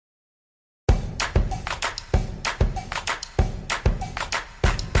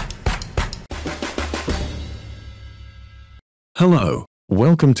Hello,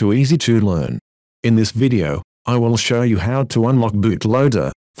 welcome to Ezy2learn. In this video, I will show you how to unlock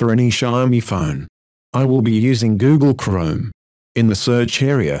Bootloader for any Xiaomi phone. I will be using Google Chrome. In the search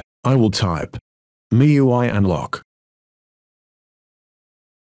area, I will type MIUI unlock.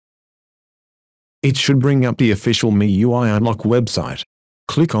 It should bring up the official MIUI unlock website.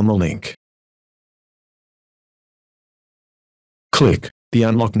 Click on the link. Click the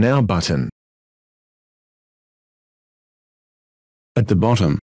Unlock Now button. At the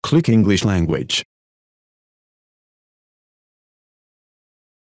bottom, click English language.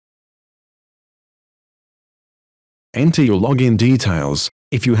 Enter your login details,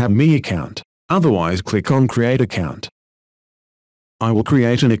 if you have Mi account, otherwise click on Create Account. I will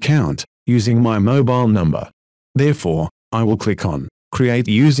create an account, using my mobile number. Therefore, I will click on Create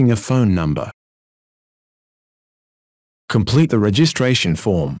using a phone number. Complete the registration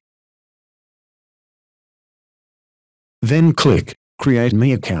form. Then click Create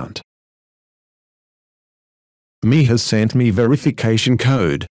Mi account. Mi has sent me verification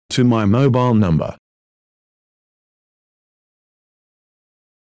code to my mobile number.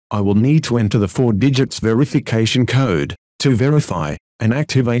 I will need to enter the 4 digits verification code to verify and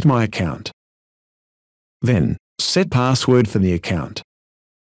activate my account. Then, set password for the account.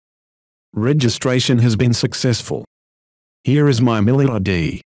 Registration has been successful. Here is my mail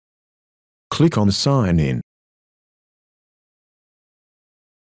ID. Click on Sign In.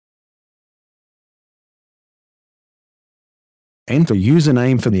 Enter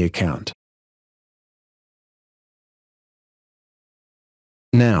username for the account.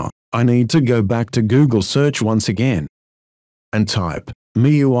 Now, I need to go back to Google search once again and type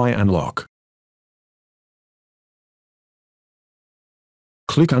MIUI unlock.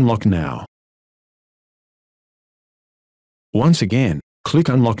 Click Unlock Now. Once again, click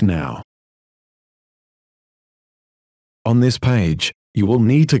Unlock Now. On this page, you will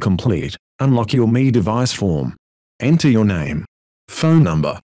need to complete Unlock Your Mi device form. Enter your name, phone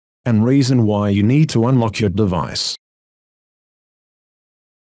number, and reason why you need to unlock your device.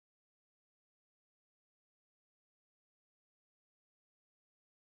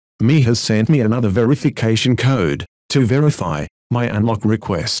 Mi has sent me another verification code to verify my unlock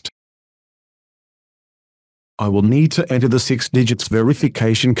request. I will need to enter the 6 digits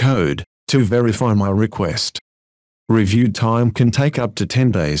verification code to verify my request. Review time can take up to 10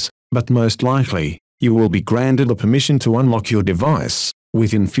 days, but most likely, you will be granted a permission to unlock your device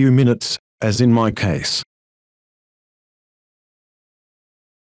within few minutes, as in my case.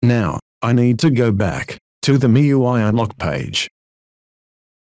 Now, I need to go back to the MIUI unlock page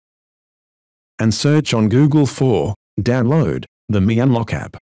and search on Google for download the Mi Unlock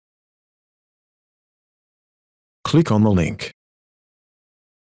app. Click on the link.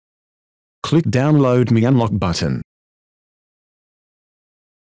 Click Download Mi Unlock button.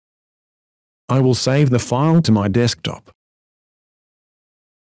 I will save the file to my desktop.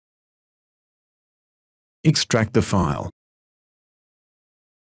 Extract the file.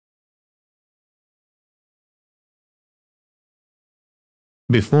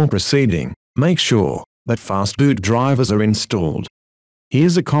 Before proceeding, make sure that Fastboot drivers are installed.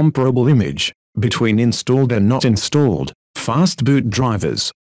 Here's a comparable image between installed and not installed Fastboot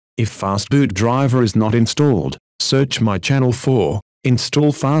drivers. If Fastboot driver is not installed, search my channel for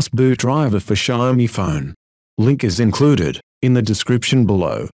Install Fastboot driver for Xiaomi phone. Link is included in the description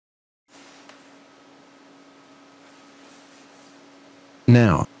below.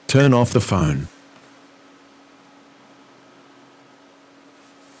 Now, turn off the phone.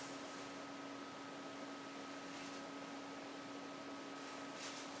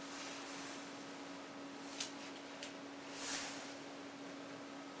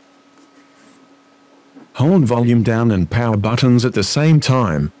 Hold volume down and power buttons at the same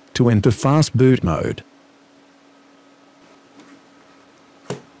time to enter Fastboot mode.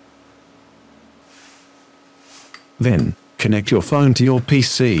 Then, connect your phone to your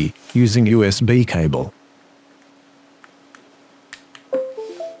PC using USB cable.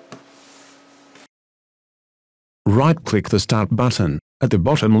 Right-click the Start button at the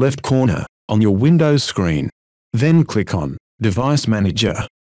bottom left corner on your Windows screen. Then click on Device Manager.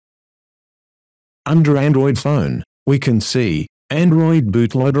 Under Android phone, we can see Android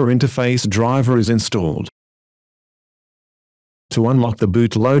Bootloader interface driver is installed. To unlock the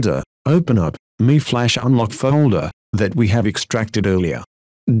bootloader, open up Mi Flash Unlock folder that we have extracted earlier.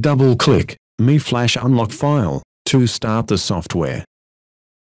 Double-click Mi Flash Unlock file to start the software.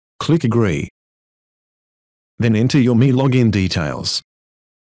 Click Agree. Then enter your Mi login details.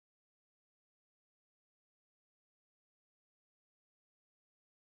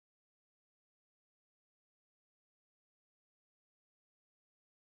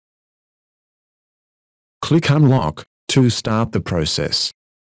 click Unlock to start the process.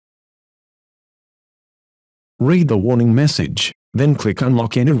 Read the warning message, then click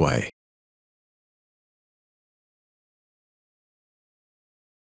Unlock anyway.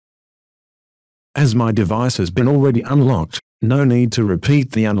 As my device has been already unlocked, no need to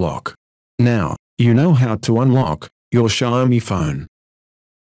repeat the unlock. Now, you know how to unlock your Xiaomi phone.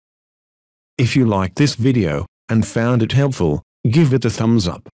 If you liked this video and found it helpful, give it a thumbs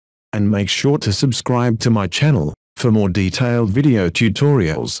up. And make sure to subscribe to my channel for more detailed video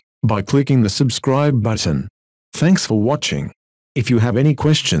tutorials by clicking the subscribe button. Thanks for watching. If you have any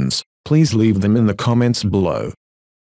questions, please leave them in the comments below.